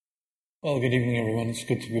Well, good evening, everyone. It's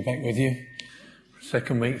good to be back with you.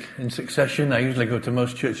 Second week in succession. I usually go to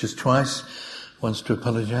most churches twice, once to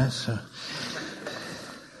apologize. So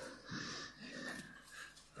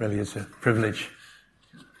really, it's a privilege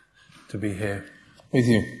to be here with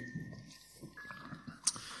you.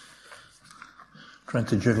 Trying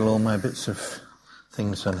to juggle all my bits of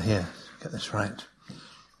things on here. Get this right.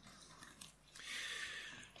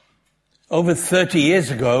 Over 30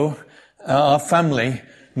 years ago, our family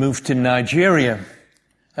moved to Nigeria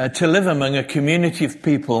to live among a community of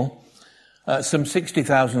people, some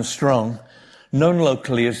 60,000 strong, known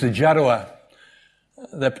locally as the Jaroa.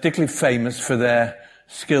 They're particularly famous for their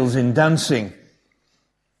skills in dancing.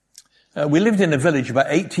 We lived in a village about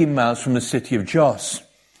 18 miles from the city of Jos,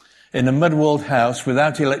 in a mud-walled house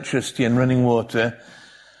without electricity and running water,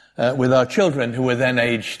 with our children who were then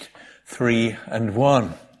aged 3 and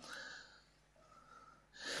 1.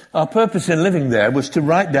 Our purpose in living there was to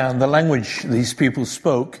write down the language these people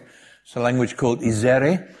spoke. It's a language called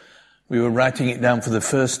Izere. We were writing it down for the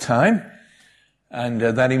first time, and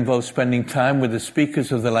that involved spending time with the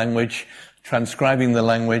speakers of the language, transcribing the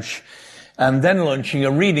language, and then launching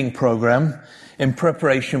a reading program in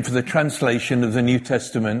preparation for the translation of the New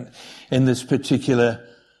Testament in this particular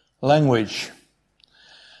language.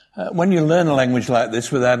 When you learn a language like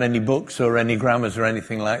this without any books or any grammars or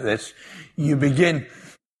anything like this, you begin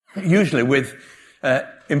usually with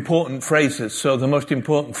important phrases. So the most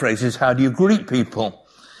important phrase is, how do you greet people?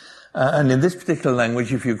 And in this particular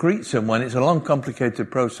language, if you greet someone, it's a long,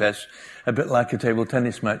 complicated process, a bit like a table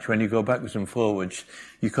tennis match when you go backwards and forwards.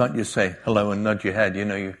 You can't just say hello and nod your head,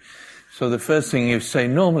 So the first thing you say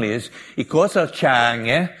normally is, "Ikosa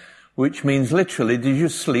change," which means literally, did you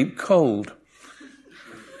sleep cold?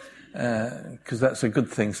 Because that's a good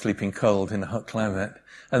thing, sleeping cold in a hot climate.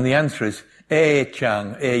 And the answer is,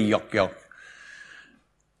 chang, yok yok.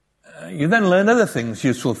 You then learn other things,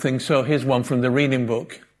 useful things. So here's one from the reading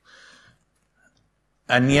book.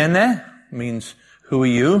 Anyene means, who are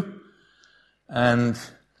you? And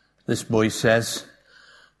this boy says,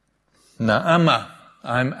 na ama,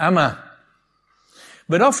 I'm Ama.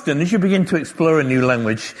 But often, as you begin to explore a new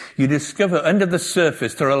language, you discover under the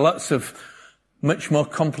surface there are lots of much more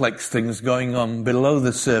complex things going on below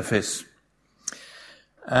the surface.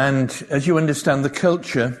 And as you understand the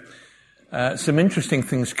culture, some interesting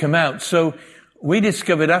things come out. So we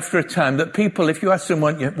discovered after a time that people, if you ask them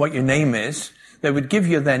what your name is, they would give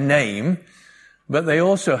you their name, but they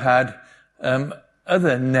also had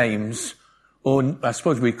other names, or I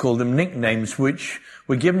suppose we call them nicknames, which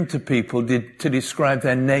were given to people to describe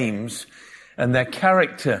their names and their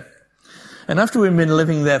character. And after we'd been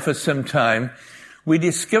living there for some time, we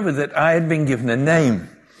discovered that I had been given a name.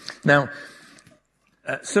 Now,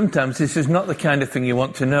 sometimes this is not the kind of thing you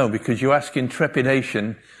want to know, because you ask in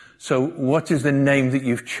trepidation, so what is the name that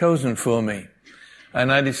you've chosen for me?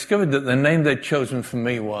 And I discovered that the name they'd chosen for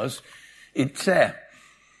me was Itse.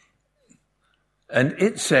 And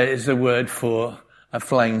Itse is the word for a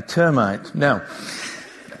flying termite. Now,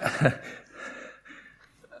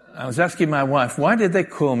 I was asking my wife, why did they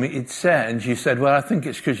call me Itse? And she said, well, I think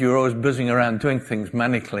it's because you're always buzzing around doing things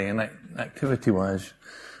manically and activity-wise.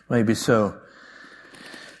 Maybe so.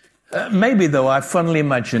 Maybe, though, I fondly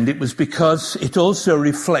imagined it was because it also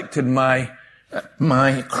reflected my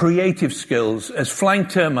creative skills, as flying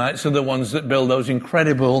termites are the ones that build those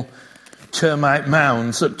incredible termite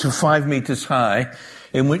mounds up to 5 meters high,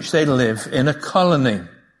 in which they live in a colony.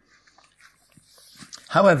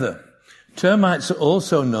 However, termites are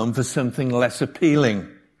also known for something less appealing: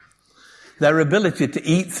 their ability to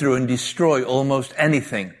eat through and destroy almost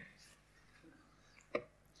anything.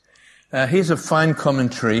 Here's a fine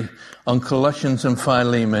commentary on Colossians and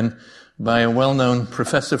Philemon by a well-known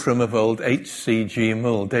professor from of old, H.C.G.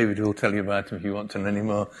 Mull. David will tell you about him if you want to know any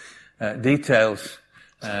more details.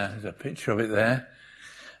 There's a picture of it there.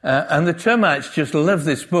 And the termites just love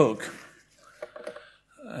this book.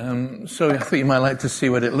 So I thought you might like to see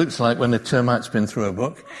what it looks like when a termite's been through a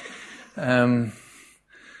book.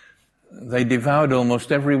 They devoured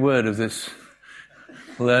almost every word of this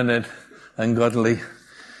learned and godly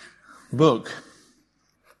book.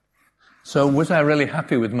 So was I really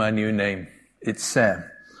happy with my new name? It's Sam.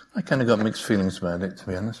 I kind of got mixed feelings about it, to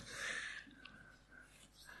be honest.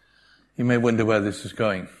 You may wonder where this is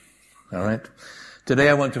going. All right. Today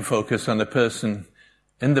I want to focus on a person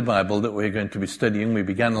in the Bible that we're going to be studying. We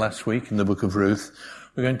began last week in the book of Ruth.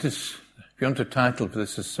 We're going to, if you want to title for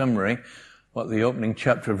this a summary, what the opening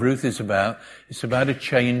chapter of Ruth is about. It's about a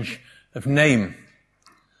change of name.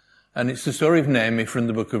 And it's the story of Naomi from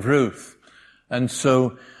the book of Ruth. And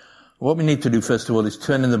so what we need to do first of all is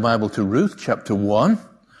turn in the Bible to Ruth chapter 1.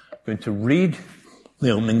 going to read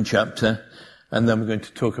the opening chapter, and then we're going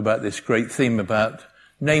to talk about this great theme about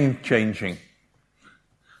name changing.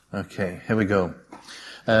 Okay, here we go.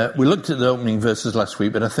 We looked at the opening verses last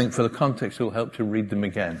week, but I think for the context it will help to read them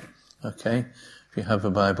again. Okay, if you have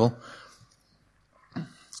a Bible.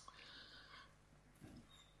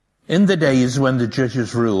 In the days when the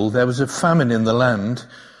judges ruled, there was a famine in the land.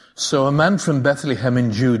 So a man from Bethlehem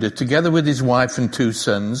in Judah, together with his wife and 2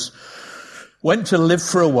 sons, went to live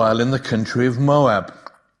for a while in the country of Moab.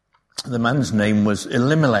 The man's name was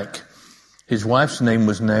Elimelech. His wife's name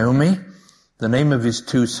was Naomi. The name of his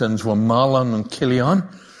 2 sons were Mahlon and Chilion.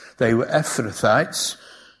 They were Ephrathites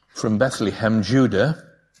from Bethlehem, Judah.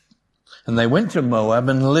 And they went to Moab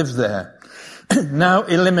and lived there. Now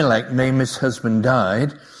Elimelech, Naomi's husband,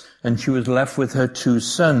 died, and she was left with her 2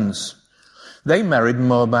 sons. They married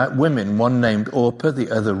Moabite women, one named Orpah,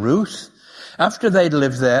 the other Ruth. After they'd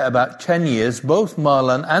lived there about 10 years, both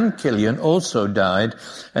Mahlon and Chilion also died,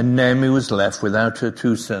 and Naomi was left without her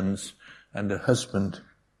 2 sons and her husband.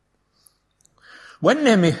 When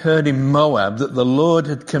Naomi heard in Moab that the Lord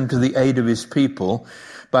had come to the aid of his people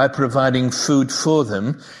by providing food for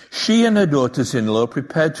them, she and her daughters-in-law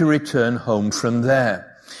prepared to return home from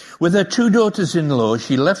there. With her 2 daughters-in-law,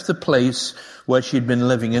 she left the place where she'd been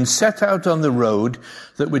living and set out on the road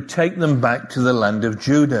that would take them back to the land of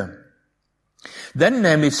Judah. Then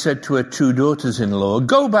Naomi said to her 2 daughters-in-law,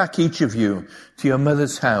 "Go back, each of you, to your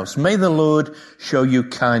mother's house. May the Lord show you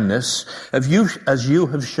kindness, as you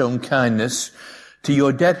have shown kindness to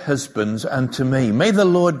your dead husbands and to me. May the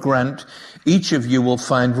Lord grant each of you will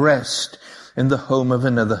find rest in the home of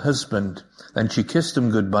another husband." Then she kissed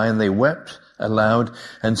them goodbye, and they wept aloud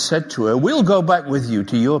and said to her, "We'll go back with you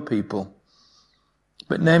to your people."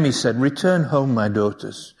 But Naomi said, "Return home, my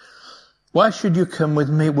daughters. Why should you come with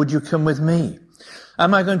me? Would you come with me?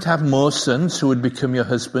 Am I going to have more sons who would become your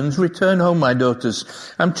husbands? Return home, my daughters.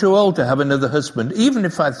 I'm too old to have another husband. Even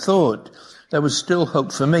if I thought there was still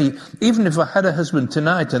hope for me, even if I had a husband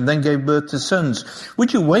tonight and then gave birth to sons,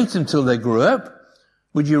 would you wait until they grew up?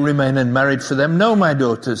 Would you remain unmarried for them? No, my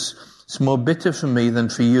daughters. It's more bitter for me than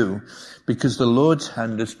for you, because the Lord's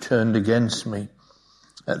hand has turned against me."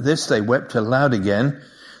 At this they wept aloud again.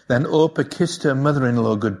 Then Orpah kissed her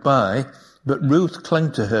mother-in-law goodbye, but Ruth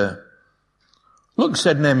clung to her. "Look,"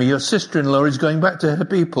 said Naomi, "your sister-in-law is going back to her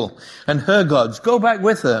people and her gods. Go back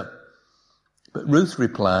with her." But Ruth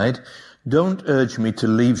replied, "Don't urge me to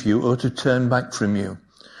leave you or to turn back from you.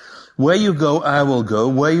 Where you go, I will go.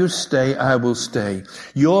 Where you stay, I will stay.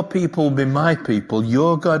 Your people will be my people.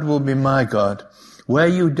 Your God will be my God. Where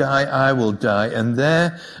you die, I will die, and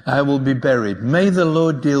there I will be buried. May the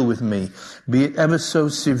Lord deal with me, be it ever so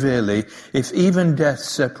severely, if even death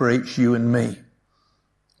separates you and me."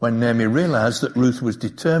 When Naomi realized that Ruth was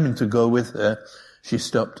determined to go with her, she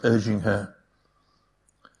stopped urging her.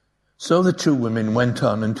 So the 2 women went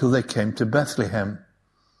on until they came to Bethlehem.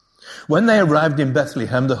 When they arrived in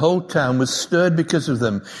Bethlehem, the whole town was stirred because of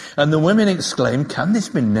them, and the women exclaimed, "Can this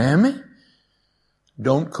be Naomi?"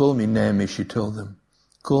 "Don't call me Naomi," she told them.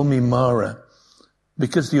 "Call me Mara,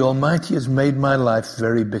 because the Almighty has made my life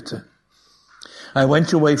very bitter. I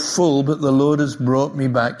went away full, but the Lord has brought me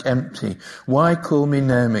back empty. Why call me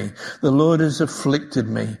Naomi? The Lord has afflicted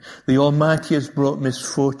me. The Almighty has brought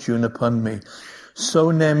misfortune upon me."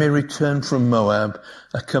 So Naomi returned from Moab,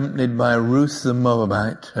 accompanied by Ruth the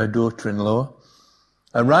Moabite, her daughter-in-law,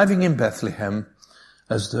 arriving in Bethlehem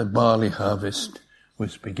as the barley harvest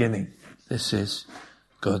was beginning. This is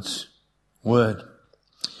God's word.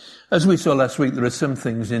 As we saw last week, there are some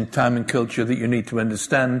things in time and culture that you need to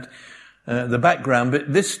understand the background,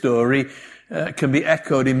 but this story can be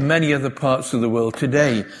echoed in many other parts of the world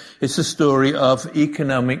today. It's a story of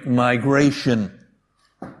economic migration.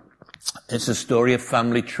 It's a story of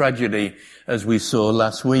family tragedy, as we saw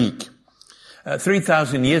last week.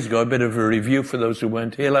 3,000 years ago, a bit of a review for those who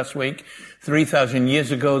weren't here last week. 3,000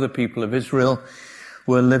 years ago, the people of Israel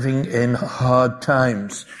were living in hard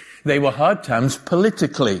times. They were hard times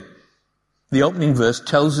politically. The opening verse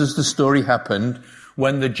tells us the story happened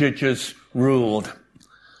when the judges ruled.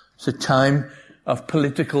 It's a time of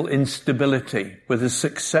political instability with a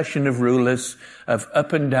succession of rulers, of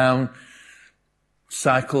up and down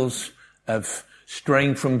cycles, of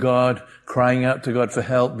straying from God, crying out to God for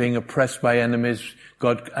help, being oppressed by enemies.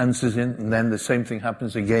 God answers in, and then the same thing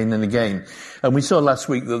happens again and again. And we saw last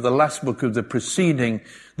week that the last book of the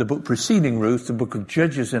book preceding Ruth, the book of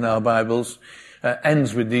Judges in our Bibles,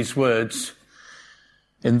 ends with these words.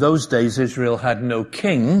 In those days, Israel had no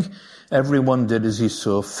king. Everyone did as he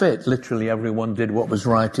saw fit. Literally, everyone did what was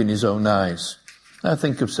right in his own eyes. Now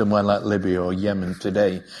think of somewhere like Libya or Yemen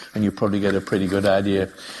today, and you probably get a pretty good idea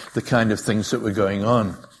of the kind of things that were going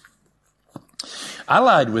on.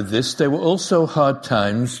 Allied with this, there were also hard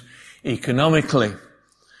times economically.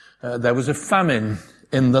 There was a famine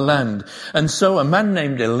in the land. And so a man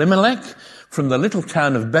named Elimelech from the little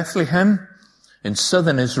town of Bethlehem in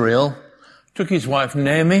southern Israel took his wife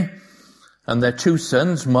Naomi and their 2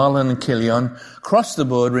 sons, Mahlon and Chilion, crossed the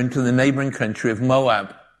border into the neighboring country of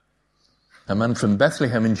Moab. A man from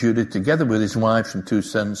Bethlehem in Judah, together with his wife and 2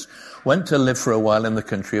 sons, went to live for a while in the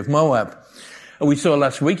country of Moab. And we saw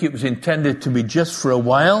last week it was intended to be just for a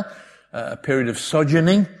while, a period of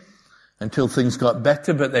sojourning until things got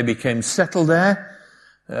better, but they became settled there.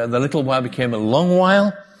 The little while became a long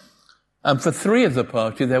while. And for 3 of the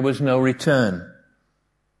party, there was no return.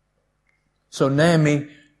 So Naomi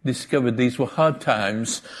discovered these were hard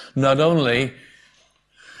times, not only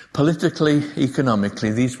politically,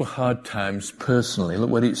 economically, these were hard times personally. Look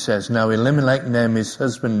what it says. Now Elimelech, Naomi's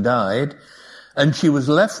husband, died, and she was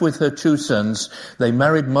left with her 2 sons. They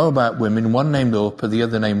married Moabite women, one named Orpah, the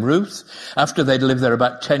other named Ruth. After they'd lived there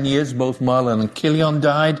about 10 years, both Mahlon and Chilion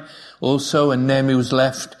died also, and Naomi was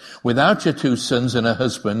left without her 2 sons and her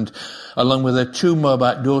husband, along with her 2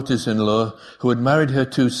 Moabite daughters-in-law who had married her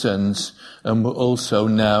 2 sons and were also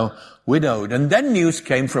now widowed. And then news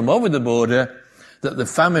came from over the border that the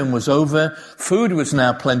famine was over, food was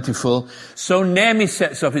now plentiful. So Naomi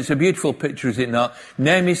sets off, it's a beautiful picture, is it not?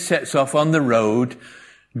 Naomi sets off on the road,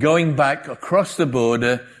 going back across the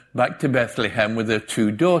border, back to Bethlehem with her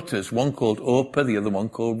 2 daughters, one called Orpah, the other one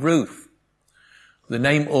called Ruth. The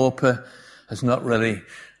name Orpah has not really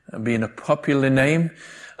been a popular name,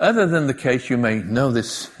 other than the case, you may know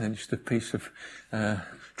this, just a piece of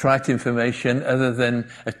trite information, other than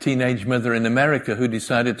a teenage mother in America who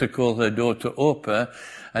decided to call her daughter Orpah,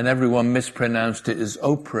 and everyone mispronounced it as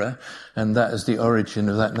Oprah, and that is the origin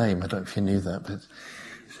of that name. I don't know if you knew that, but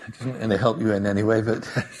it doesn't really help you in any way, but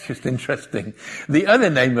it's just interesting. The other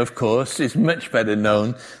name, of course, is much better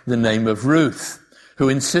known, the name of Ruth, who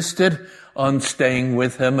insisted on staying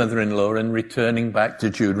with her mother-in-law and returning back to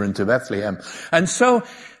Judah and to Bethlehem. And so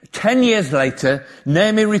 10 years later,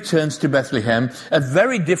 Naomi returns to Bethlehem, a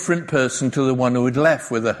very different person to the one who had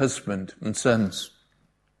left with her husband and sons.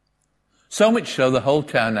 So much so, the whole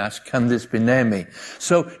town asked, can this be Naomi?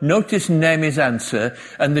 So notice Naomi's answer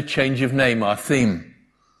and the change of name, our theme.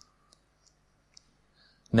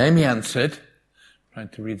 Naomi answered, trying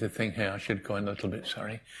to read the thing here, I should go in a little bit,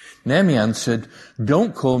 sorry. Naomi answered,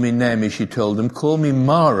 don't call me Naomi, she told them, call me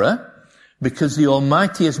Mara, because the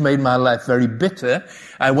Almighty has made my life very bitter.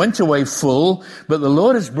 I went away full, but the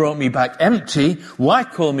Lord has brought me back empty. Why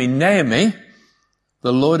call me Naomi?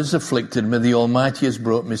 The Lord has afflicted me. The Almighty has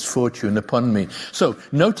brought misfortune upon me. So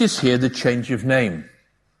notice here the change of name.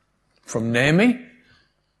 From Naomi,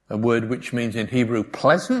 a word which means in Hebrew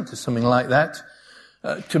pleasant, or something like that,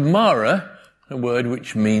 to Mara, a word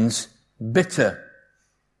which means bitter.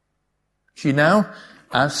 She now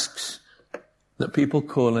asks that people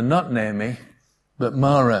call her not Naomi, but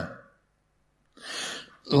Mara.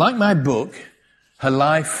 Like my book, her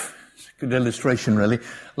life, it's a good illustration really,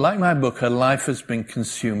 like my book, her life has been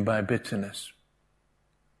consumed by bitterness.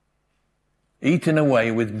 Eaten away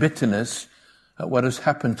with bitterness at what has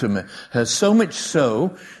happened to her. So much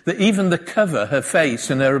so that even the cover, her face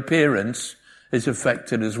and her appearance, is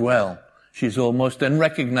affected as well. She's almost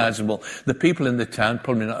unrecognizable. The people in the town,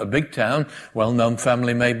 probably not a big town, well-known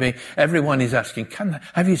family maybe, everyone is asking,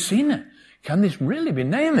 have you seen her? Can this really be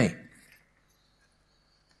Naomi?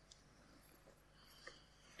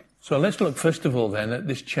 So let's look first of all then at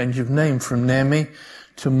this change of name from Naomi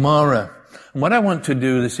to Mara. And what I want to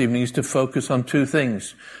do this evening is to focus on 2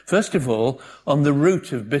 things. First of all, on the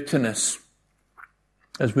root of bitterness,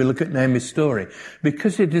 as we look at Naomi's story,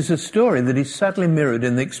 because it is a story that is sadly mirrored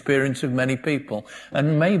in the experience of many people,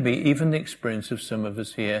 and maybe even the experience of some of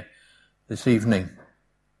us here this evening.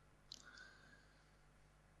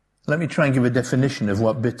 Let me try and give a definition of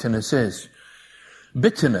what bitterness is.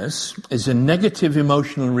 Bitterness is a negative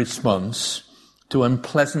emotional response to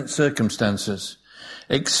unpleasant circumstances,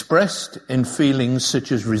 expressed in feelings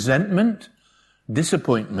such as resentment,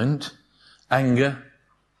 disappointment, anger,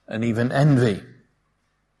 and even envy.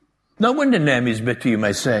 No wonder Naomi's bitter, you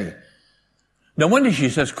may say. No wonder she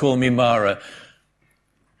says, call me Mara.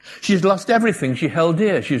 She's lost everything she held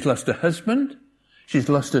dear. She's lost her husband. She's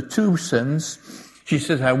lost her 2 sons. She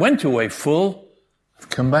says, I went away full. I've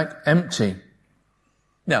come back empty.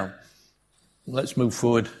 Now, let's move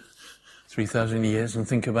forward 3,000 years and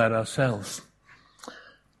think about ourselves.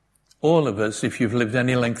 All of us, if you've lived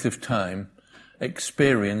any length of time,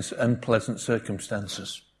 experience unpleasant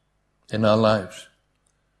circumstances in our lives.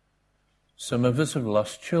 Some of us have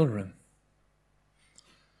lost children.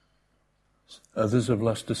 Others have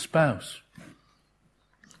lost a spouse.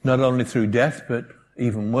 Not only through death, but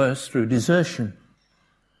even worse, through desertion.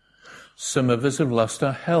 Some of us have lost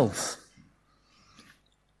our health,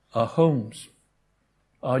 our homes,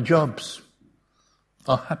 our jobs,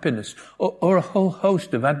 our happiness, or a whole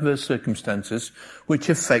host of adverse circumstances which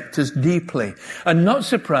affect us deeply. And not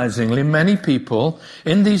surprisingly, many people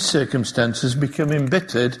in these circumstances become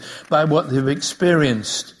embittered by what they've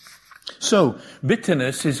experienced. So,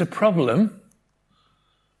 bitterness is a problem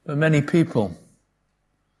for many people.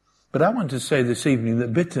 But I want to say this evening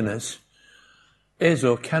that bitterness is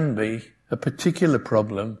or can be a particular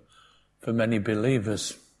problem for many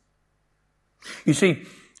believers. You see,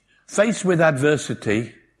 faced with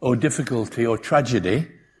adversity or difficulty or tragedy,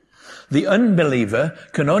 the unbeliever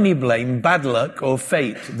can only blame bad luck or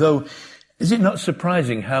fate, though is it not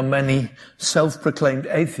surprising how many self-proclaimed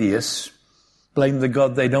atheists blame the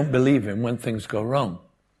God they don't believe in when things go wrong?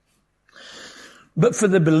 But for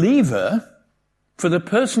the believer, for the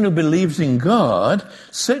person who believes in God,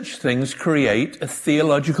 such things create a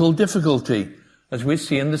theological difficulty, as we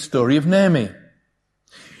see in the story of Naomi.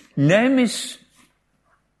 Naomi's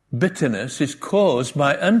bitterness is caused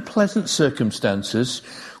by unpleasant circumstances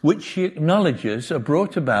which she acknowledges are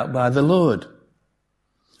brought about by the Lord.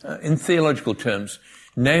 In theological terms,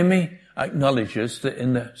 Naomi acknowledges that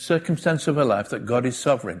in the circumstance of her life that God is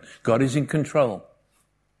sovereign, God is in control.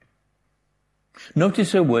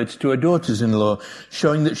 Notice her words to her daughters-in-law,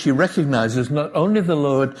 showing that she recognizes not only the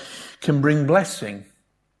Lord can bring blessing,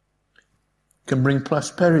 can bring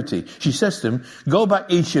prosperity. She says to them, go back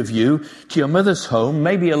each of you to your mother's home,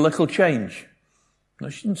 maybe a little change. No,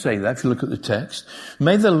 she didn't say that if you look at the text.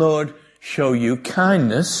 May the Lord show you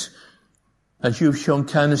kindness as you've shown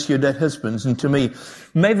kindness to your dead husbands and to me.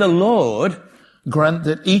 May the Lord grant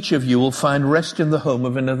that each of you will find rest in the home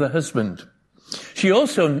of another husband. She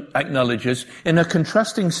also acknowledges in her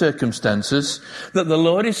contrasting circumstances that the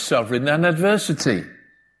Lord is sovereign in adversity.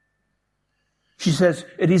 She says,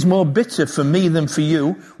 it is more bitter for me than for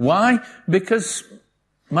you. Why? Because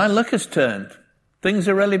my luck has turned. Things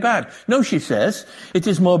are really bad. No, she says, it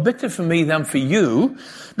is more bitter for me than for you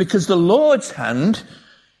because the Lord's hand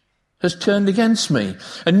has turned against me.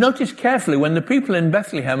 And notice carefully, when the people in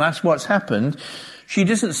Bethlehem ask what's happened, she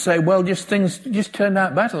doesn't say, well, things just turned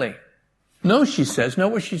out badly. No, she says, know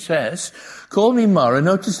what she says? Call me Mara.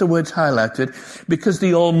 Notice the words highlighted. Because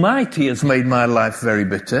the Almighty has made my life very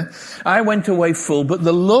bitter. I went away full, but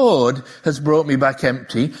the Lord has brought me back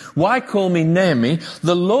empty. Why call me Naomi?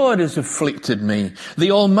 The Lord has afflicted me. The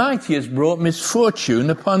Almighty has brought misfortune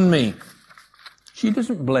upon me. She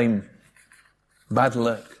doesn't blame bad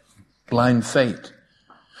luck, blind fate.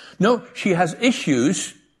 No, she has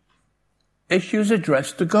issues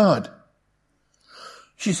addressed to God.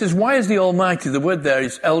 She says, why is the Almighty? The word there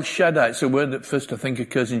is El Shaddai. It's a word that first, I think,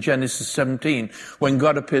 occurs in Genesis 17, when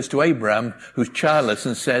God appears to Abraham, who's childless,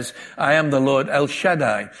 and says, I am the Lord El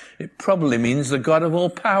Shaddai. It probably means the God of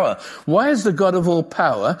all power. Why is the God of all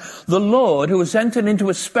power the Lord who has entered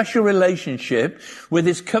into a special relationship with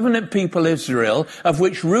his covenant people Israel, of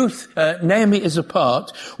which Naomi is a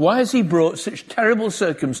part? Why has he brought such terrible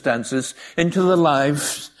circumstances into the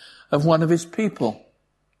lives of one of his people,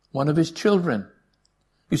 one of his children?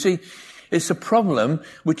 You see, it's a problem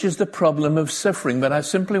which is the problem of suffering. But I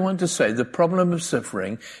simply want to say the problem of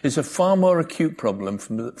suffering is a far more acute problem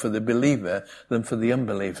for the believer than for the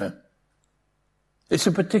unbeliever. It's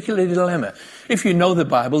a particular dilemma. If you know the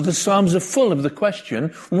Bible, the Psalms are full of the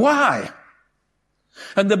question, why?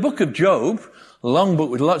 And the book of Job, a long book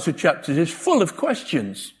with lots of chapters, is full of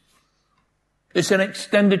questions. It's an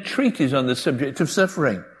extended treatise on the subject of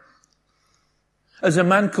suffering. As a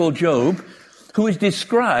man called Job, who is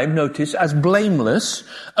described, notice, as blameless,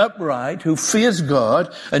 upright, who fears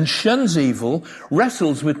God and shuns evil,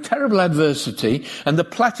 wrestles with terrible adversity and the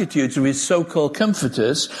platitudes of his so-called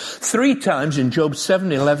comforters. 3 times in Job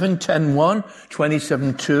 7:11, 10:1,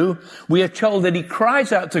 27:2, we are told that he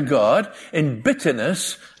cries out to God in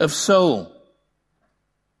bitterness of soul.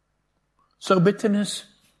 So bitterness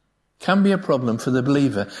can be a problem for the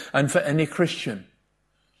believer and for any Christian.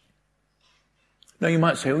 Now you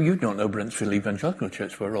might say, oh, you don't know Brentsville Evangelical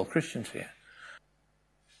Church, we're all Christians here.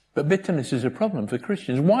 But bitterness is a problem for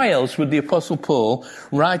Christians. Why else would the Apostle Paul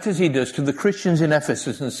write as he does to the Christians in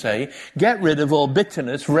Ephesus and say, get rid of all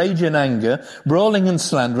bitterness, rage and anger, brawling and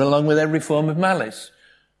slander, along with every form of malice,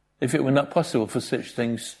 if it were not possible for such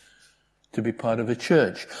things to be part of a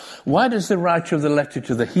church? Why does the writer of the letter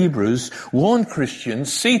to the Hebrews warn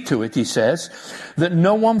Christians, see to it, he says, that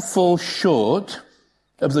no one falls short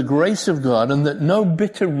of the grace of God, and that no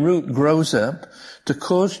bitter root grows up to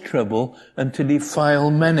cause trouble and to defile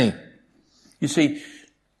many. You see,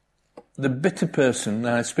 the bitter person, and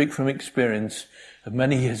I speak from experience, of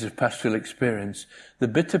many years of pastoral experience, the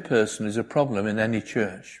bitter person is a problem in any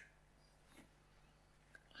church.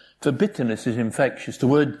 For bitterness is infectious. The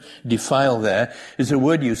word defile there is a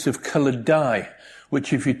word use of coloured dye,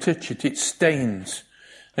 which if you touch it, it stains.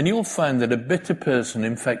 And you'll find that a bitter person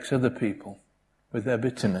infects other people with their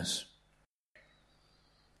bitterness.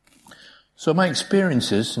 So my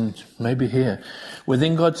experiences, and maybe here,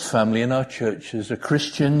 within God's family in our churches are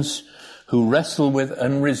Christians who wrestle with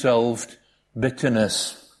unresolved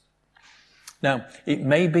bitterness. Now, it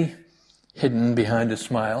may be hidden behind a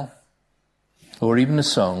smile or even a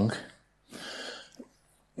song,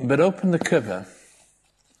 but open the cover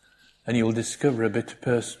and you'll discover a bitter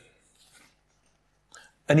person.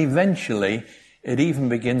 And eventually, it even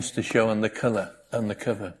begins to show on the colour, on the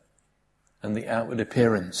cover, and the outward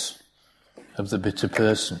appearance of the bitter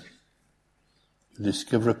person. You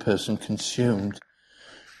discover a person consumed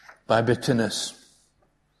by bitterness.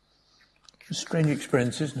 It's a strange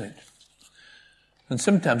experience, isn't it? And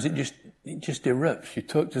sometimes it just erupts. You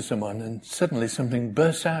talk to someone and suddenly something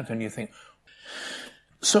bursts out and you think.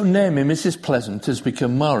 So Naomi, Mrs. Pleasant, has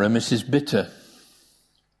become Mara, Mrs. Bitter.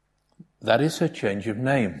 That is her change of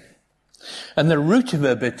name. And the root of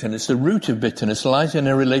her bitterness, the root of bitterness lies in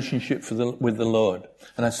her relationship with the Lord.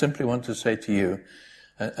 And I simply want to say to you,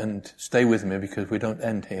 and stay with me because we don't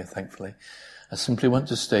end here, thankfully. I simply want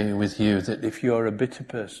to stay with you that if you are a bitter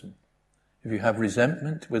person, if you have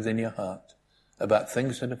resentment within your heart about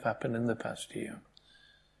things that have happened in the past to you,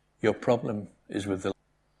 your problem is with the Lord.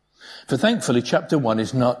 For thankfully, chapter 1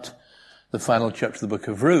 is not the final chapter of the book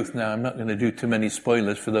of Ruth. Now, I'm not going to do too many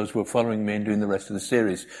spoilers for those who are following me and doing the rest of the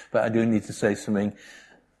series, but I do need to say something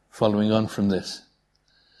following on from this.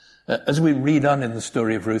 As we read on in the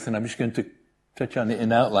story of Ruth, and I'm just going to touch on it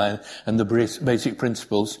in outline and the basic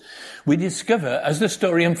principles, we discover, as the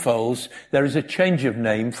story unfolds, there is a change of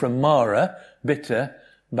name from Mara, bitter,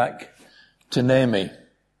 back to Naomi.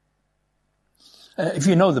 If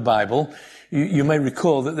you know the Bible, you may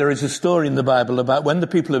recall that there is a story in the Bible about when the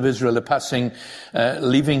people of Israel are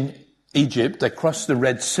leaving Egypt, they cross the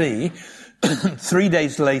Red Sea. 3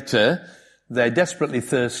 days later, they're desperately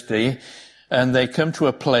thirsty, and they come to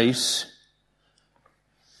a place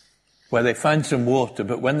where they find some water,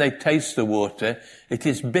 but when they taste the water, it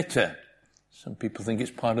is bitter. Some people think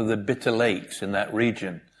it's part of the bitter lakes in that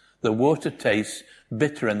region. The water tastes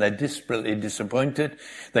bitter and they're desperately disappointed.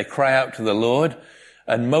 They cry out to the Lord,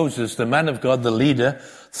 and Moses, the man of God, the leader,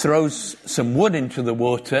 throws some wood into the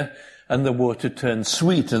water and the water turns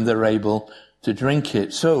sweet and they're able to drink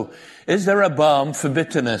it. So, is there a balm for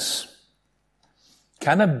bitterness?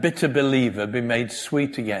 Can a bitter believer be made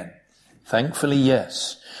sweet again? Thankfully,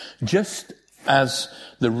 yes. Just as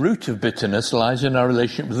the root of bitterness lies in our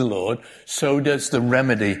relationship with the Lord, so does the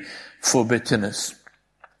remedy for bitterness.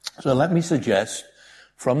 So let me suggest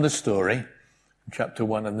from the story, chapter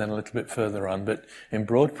 1 and then a little bit further on, but in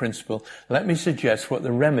broad principle, let me suggest what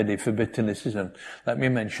the remedy for bitterness is. And let me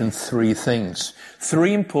mention 3 things.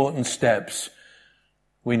 3 important steps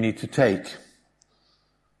we need to take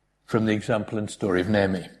from the example and story of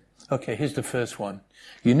Naomi. Okay, here's the first one.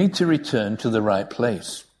 You need to return to the right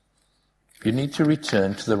place. You need to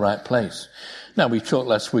return to the right place. Now, we talked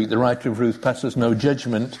last week, the writer of Ruth passes no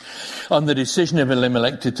judgment on the decision of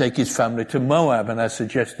Elimelech to take his family to Moab, and I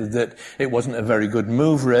suggested that it wasn't a very good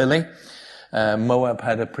move, really. Moab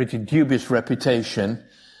had a pretty dubious reputation.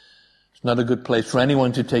 It's not a good place for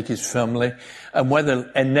anyone to take his family. And whether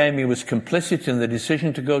Naomi was complicit in the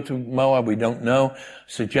decision to go to Moab, we don't know.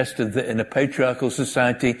 Suggested that in a patriarchal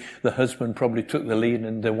society, the husband probably took the lead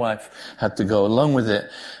and the wife had to go along with it,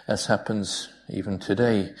 as happens even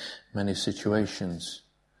today, many situations.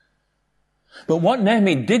 But what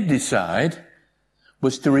Naomi did decide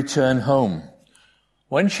was to return home.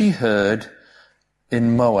 When she heard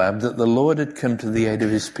in Moab that the Lord had come to the aid of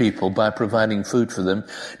his people by providing food for them,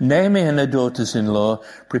 Naomi and her daughters-in-law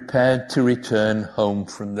prepared to return home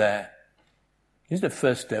from there. Here's the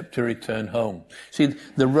first step to return home. See,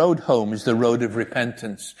 the road home is the road of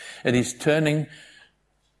repentance. It is turning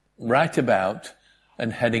right about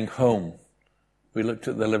and heading home. We looked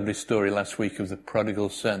at the lovely story last week of the prodigal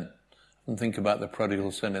son. And think about the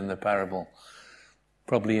prodigal son in the parable.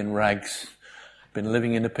 Probably in rags, been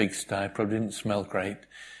living in a pigsty, probably didn't smell great,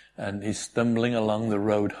 and he's stumbling along the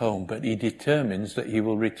road home, but he determines that he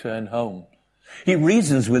will return home. He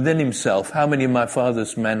reasons within himself, how many of my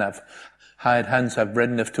father's men have hired hands, have bread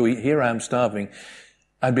enough to eat? Here I am starving.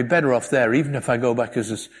 I'd be better off there, even if I go back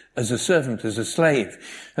as a servant, as a slave.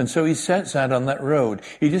 And so he sets out on that road.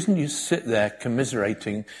 He doesn't just sit there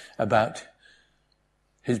commiserating about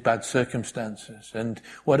his bad circumstances. And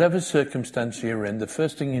whatever circumstance you're in, the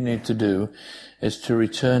first thing you need to do is to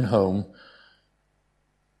return home,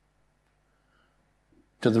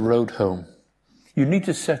 to the road home. You need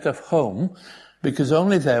to set off home, because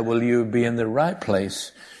only there will you be in the right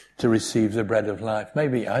place to receive the bread of life.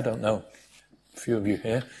 Maybe, I don't know, a few of you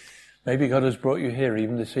here, maybe God has brought you here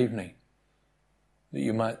even this evening, that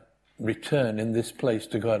you might return in this place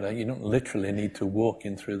to God. You don't literally need to walk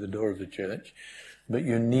in through the door of the church, but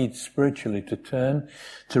you need spiritually to turn,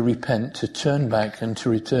 to repent, to turn back and to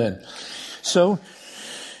return. So,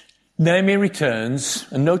 Naomi returns,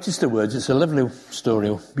 and notice the words, it's a lovely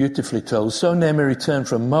story, beautifully told. So Naomi returned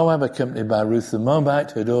from Moab, accompanied by Ruth the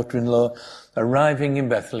Moabite, her daughter-in-law, arriving in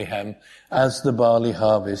Bethlehem as the barley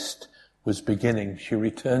harvest was beginning. She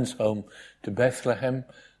returns home to Bethlehem,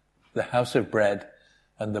 the house of bread,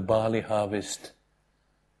 and the barley harvest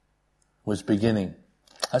was beginning.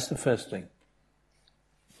 That's the first thing.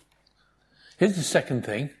 Here's the second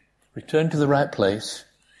thing. Return to the right place.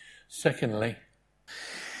 Secondly,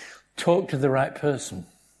 talk to the right person.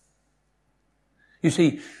 You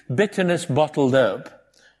see, bitterness bottled up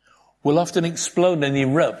will often explode and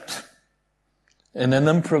erupt in an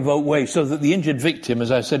unprovoked way, so that the injured victim,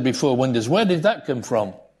 as I said before, wonders, where did that come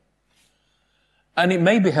from? And it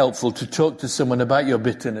may be helpful to talk to someone about your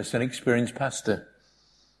bitterness, an experienced pastor,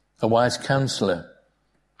 a wise counsellor.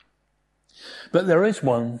 But there is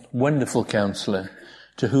one wonderful counsellor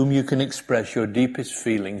to whom you can express your deepest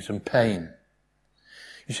feelings and pain.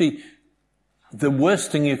 You see, the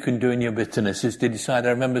worst thing you can do in your bitterness is to decide.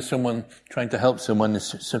 I remember someone trying to help someone in a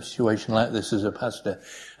situation like this as a pastor,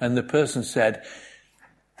 and the person said,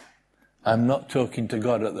 I'm not talking to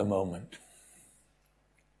God at the moment.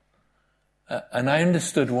 And I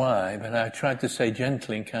understood why, but I tried to say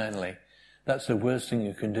gently and kindly, that's the worst thing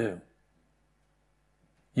you can do.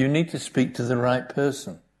 You need to speak to the right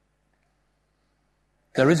person.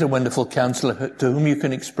 There is a wonderful counsellor to whom you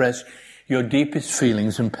can express your deepest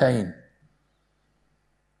feelings and pain.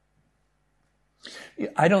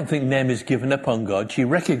 I don't think Naomi's given up on God. She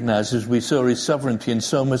recognizes we saw his sovereignty, and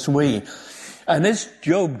so must we. And as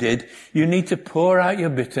Job did, you need to pour out your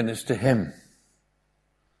bitterness to him.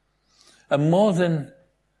 And more than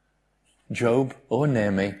Job or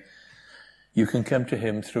Naomi, you can come to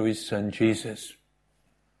him through his son Jesus.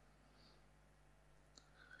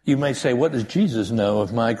 You may say, what does Jesus know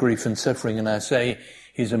of my grief and suffering? And I say,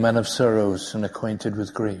 he's a man of sorrows and acquainted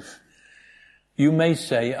with grief. You may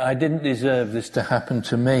say, I didn't deserve this to happen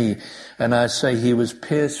to me. And I say, he was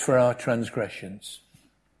pierced for our transgressions,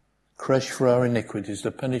 crushed for our iniquities.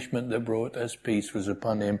 The punishment that brought us peace was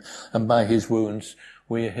upon him, and by his wounds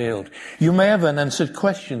we are healed. You may have unanswered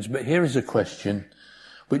questions, but here is a question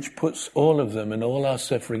which puts all of them and all our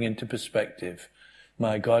suffering into perspective.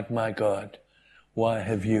 My God, why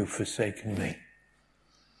have you forsaken me?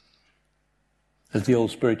 As the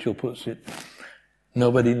old spiritual puts it,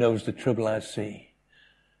 nobody knows the trouble I see.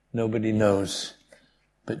 Nobody knows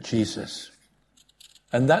but Jesus.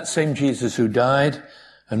 And that same Jesus who died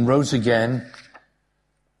and rose again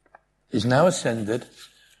is now ascended.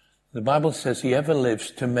 The Bible says he ever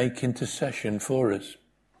lives to make intercession for us.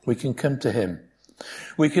 We can come to him.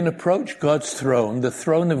 We can approach God's throne, the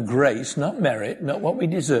throne of grace, not merit, not what we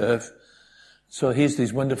deserve. So here's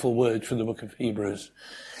these wonderful words from the book of Hebrews.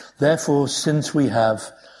 Therefore, since we have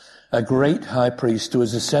a great high priest who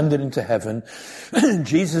has ascended into heaven,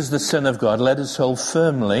 Jesus the Son of God, let us hold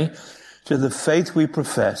firmly to the faith we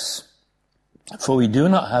profess. For we do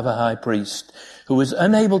not have a high priest who is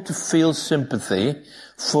unable to feel sympathy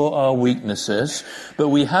for our weaknesses, but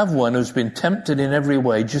we have one who's been tempted in every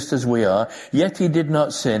way just as we are, yet he did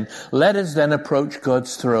not sin. Let us then approach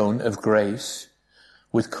God's throne of grace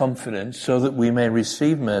with confidence, so that we may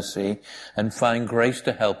receive mercy and find grace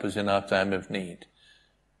to help us in our time of need.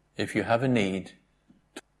 If you have a need,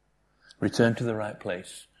 return to the right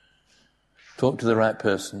place. Talk to the right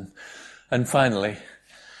person. And finally,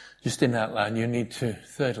 just in outline, you need to,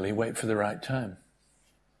 thirdly, wait for the right time.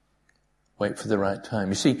 Wait for the right time.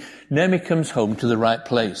 You see, Naomi comes home to the right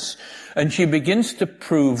place, and she begins to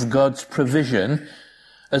prove God's provision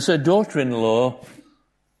as her daughter-in-law,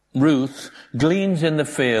 Ruth, gleans in the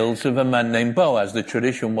fields of a man named Boaz. The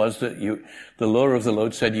tradition was that the law of the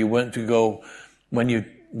Lord said you weren't to go, when you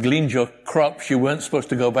gleaned your crops, you weren't supposed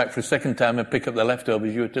to go back for a second time and pick up the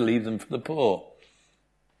leftovers. You were to leave them for the poor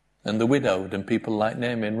and the widowed and people like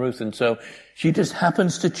Naomi and Ruth. And so she just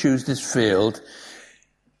happens to choose this field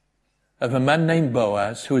of a man named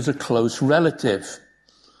Boaz, who is a close relative.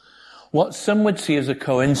 What some would see as a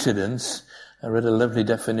coincidence, I read a lovely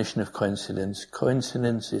definition of coincidence.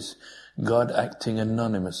 Coincidence is God acting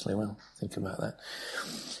anonymously. Well, think about that.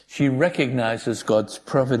 She recognizes God's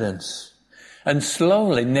providence. And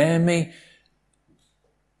slowly, Naomi,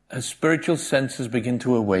 her spiritual senses begin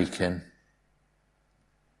to awaken.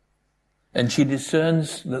 And she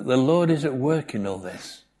discerns that the Lord is at work in all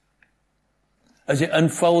this, as it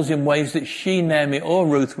unfolds in ways that she, Naomi, or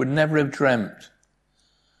Ruth would never have dreamt.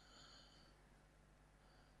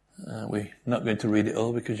 We're not going to read it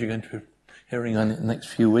all because you're going to be hearing on it in the next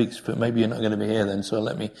few weeks, but maybe you're not going to be here then, so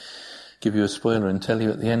let me give you a spoiler and tell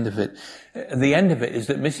you at the end of it. The end of it is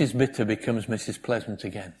that Mrs. Bitter becomes Mrs. Pleasant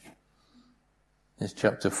again. It's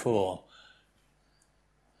chapter 4.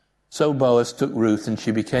 So Boaz took Ruth, and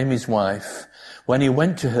she became his wife. When he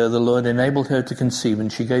went to her, the Lord enabled her to conceive,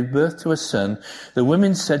 and she gave birth to a son. The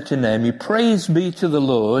women said to Naomi, "Praise be to the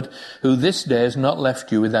Lord, who this day has not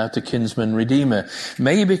left you without a kinsman redeemer.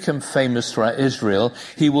 May he become famous throughout Israel.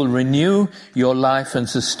 He will renew your life and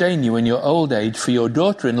sustain you in your old age, for your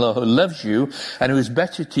daughter-in-law who loves you and who is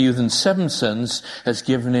better to you than 7 sons has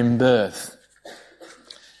given him birth."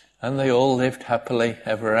 And they all lived happily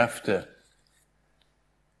ever after.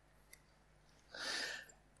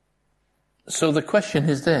 So the question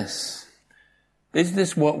is this: is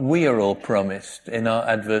this what we are all promised in our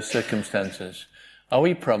adverse circumstances? Are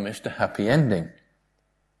we promised a happy ending?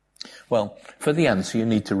 Well, for the answer you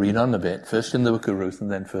need to read on a bit, first in the book of Ruth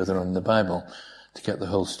and then further on in the Bible, to get the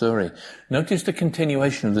whole story. Notice the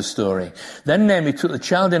continuation of the story. Then Naomi took the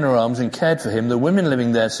child in her arms and cared for him. The women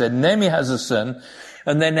living there said, "Naomi has a son,"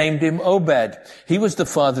 and they named him Obed. He was the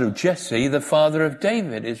father of Jesse, the father of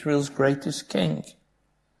David, Israel's greatest king.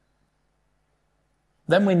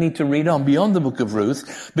 Then we need to read on beyond the book of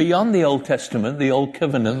Ruth, beyond the Old Testament, the Old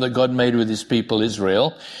Covenant that God made with his people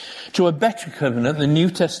Israel, to a better covenant, the New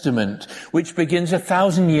Testament, which begins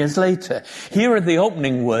 1,000 years later. Here are the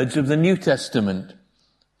opening words of the New Testament,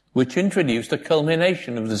 which introduce the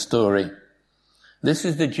culmination of the story. This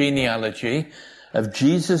is the genealogy of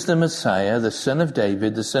Jesus the Messiah, the son of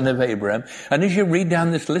David, the son of Abraham. And as you read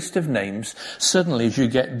down this list of names, suddenly as you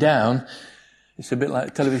get down, it's a bit like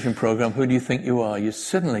a television program, Who Do You Think You Are? You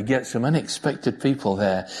suddenly get some unexpected people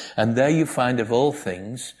there. And there you find, of all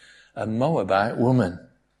things, a Moabite woman.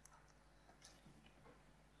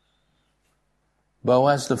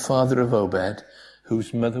 Boaz, the father of Obed,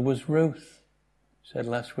 whose mother was Ruth. Said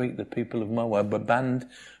last week the people of Moab were banned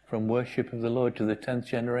from worship of the Lord to the 10th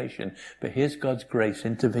generation. But here's God's grace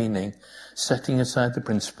intervening, setting aside the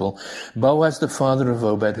principle. Boaz, the father of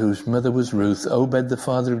Obed, whose mother was Ruth. Obed, the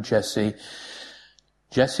father of Jesse.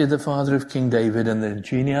 Jesse, the father of King David, and the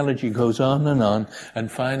genealogy goes on.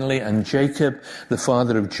 And finally, and Jacob, the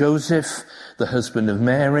father of Joseph, the husband of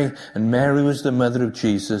Mary, and Mary was the mother of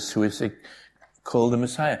Jesus, who is called the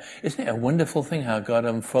Messiah. Isn't it a wonderful thing how God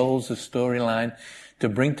unfolds a storyline to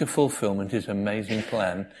bring to fulfillment his amazing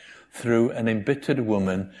plan through an embittered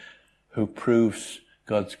woman who proves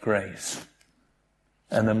God's grace,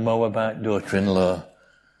 and a Moabite daughter-in-law.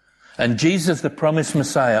 And Jesus, the promised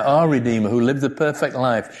Messiah, our Redeemer, who lived the perfect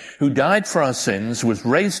life, who died for our sins, was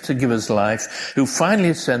raised to give us life, who finally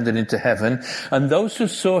ascended into heaven, and those who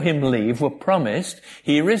saw him leave were promised,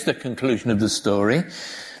 here is the conclusion of the story,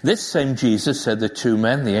 this same Jesus, said the 2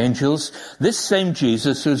 men, the angels, this same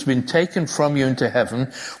Jesus who has been taken from you into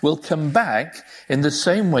heaven will come back in the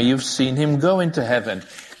same way you've seen him go into heaven.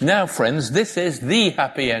 Now, friends, this is the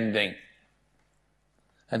happy ending.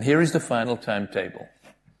 And here is the final timetable.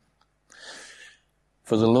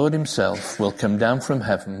 For the Lord himself will come down from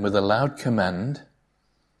heaven with a loud command,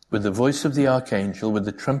 with the voice of the archangel, with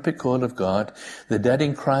the trumpet call of God. The dead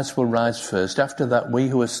in Christ will rise first. After that, we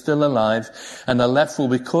who are still alive and are left will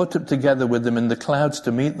be caught up together with them in the clouds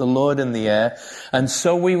to meet the Lord in the air. And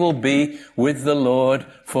so we will be with the Lord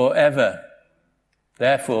forever.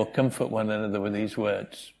 Therefore, comfort one another with these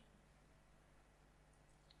words.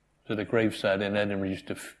 At a graveside in Edinburgh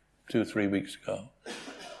just 2 or 3 weeks ago.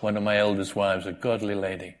 One of my eldest wives, a godly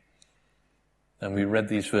lady. And we read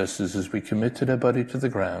these verses as we committed her body to the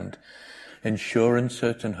ground in sure and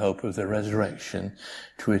certain hope of the resurrection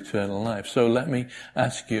to eternal life. So let me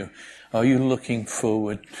ask you, are you looking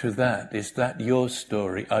forward to that? Is that your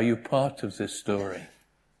story? Are you part of this story?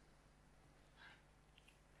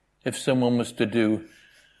 If someone was to do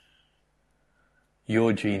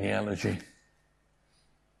your genealogy,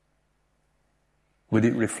 would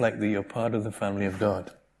it reflect that you're part of the family of God?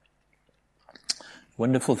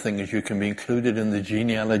 Wonderful thing is you can be included in the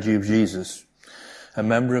genealogy of Jesus, a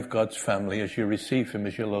member of God's family as you receive him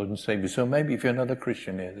as your Lord and Savior. So maybe if you're not a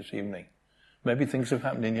Christian here this evening, Maybe things have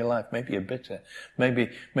happened in your life. Maybe you're bitter. Maybe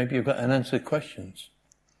you've got unanswered questions.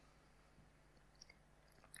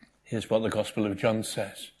 Here's what the Gospel of John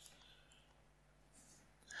says.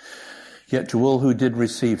 Yet to all who did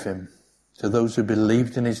receive him, to those who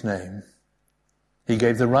believed in his name, he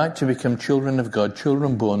gave the right to become children of God,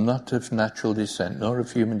 children born not of natural descent, nor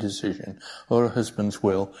of human decision, or a husband's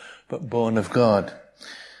will, but born of God.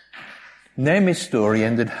 Nehemiah's story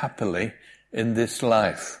ended happily in this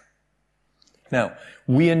life. Now,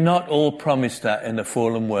 we are not all promised that in a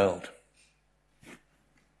fallen world.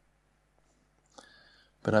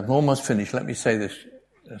 But I'm almost finished. Let me say this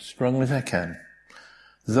as strongly as I can.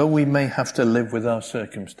 Though we may have to live with our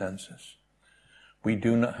circumstances, we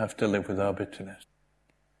do not have to live with our bitterness.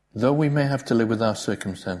 Though we may have to live with our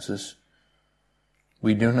circumstances,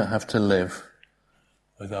 we do not have to live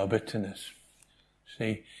with our bitterness.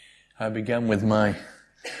 See, I began with my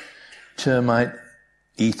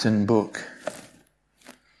termite-eaten book.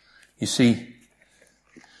 You see,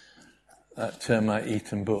 that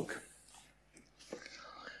termite-eaten book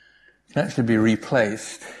can actually be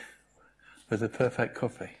replaced with a perfect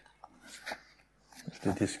copy.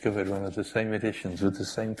 I discovered one of the same editions with the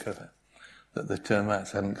same cover that the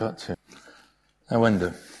termites hadn't got to. I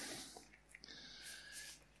wonder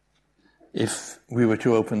if we were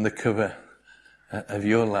to open the cover of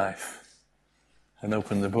your life and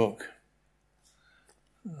open the book,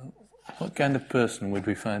 what kind of person would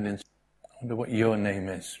we find in? I wonder what your name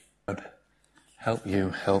is. God, help you,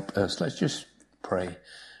 help us. Let's just pray.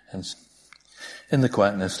 And in the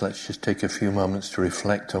quietness, let's just take a few moments to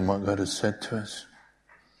reflect on what God has said to us.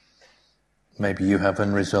 Maybe you have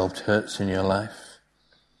unresolved hurts in your life.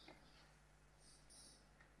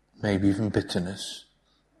 Maybe even bitterness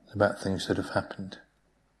about things that have happened.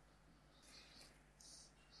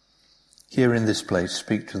 Here in this place,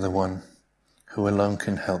 speak to the one who alone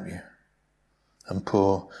can help you and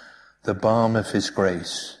pour the balm of his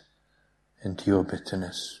grace into your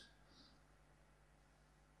bitterness.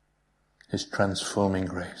 His transforming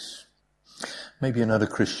grace. Maybe you're not a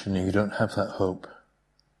Christian and you don't have that hope.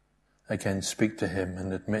 Again, speak to him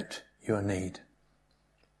and admit your need.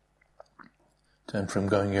 Turn from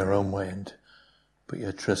going your own way and put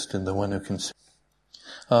your trust in the one who can save.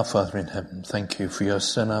 Our Father in heaven, thank you for your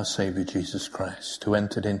Son, our Saviour, Jesus Christ, who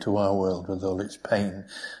entered into our world with all its pain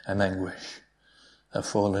and anguish, a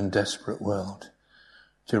fallen, desperate world,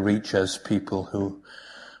 to reach us people who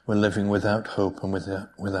were living without hope and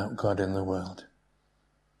without God in the world.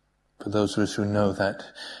 For those of us who know that,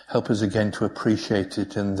 help us again to appreciate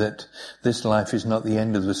it, and that this life is not the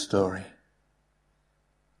end of the story.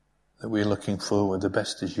 That we're looking forward, the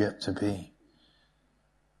best is yet to be.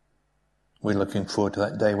 We're looking forward to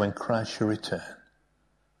that day when Christ shall return.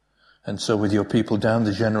 And so with your people down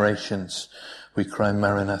the generations, we cry,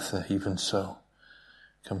 Maranatha, even so.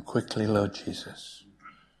 Come quickly, Lord Jesus.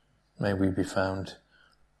 May we be found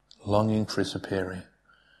longing for his appearing,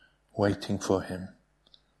 waiting for him.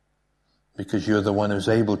 Because you're the one who's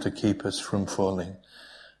able to keep us from falling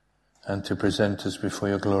and to present us before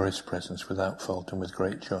your glorious presence without fault and with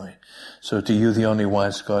great joy. So to you, the only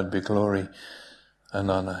wise God, be glory and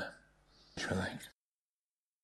honor. Thank you.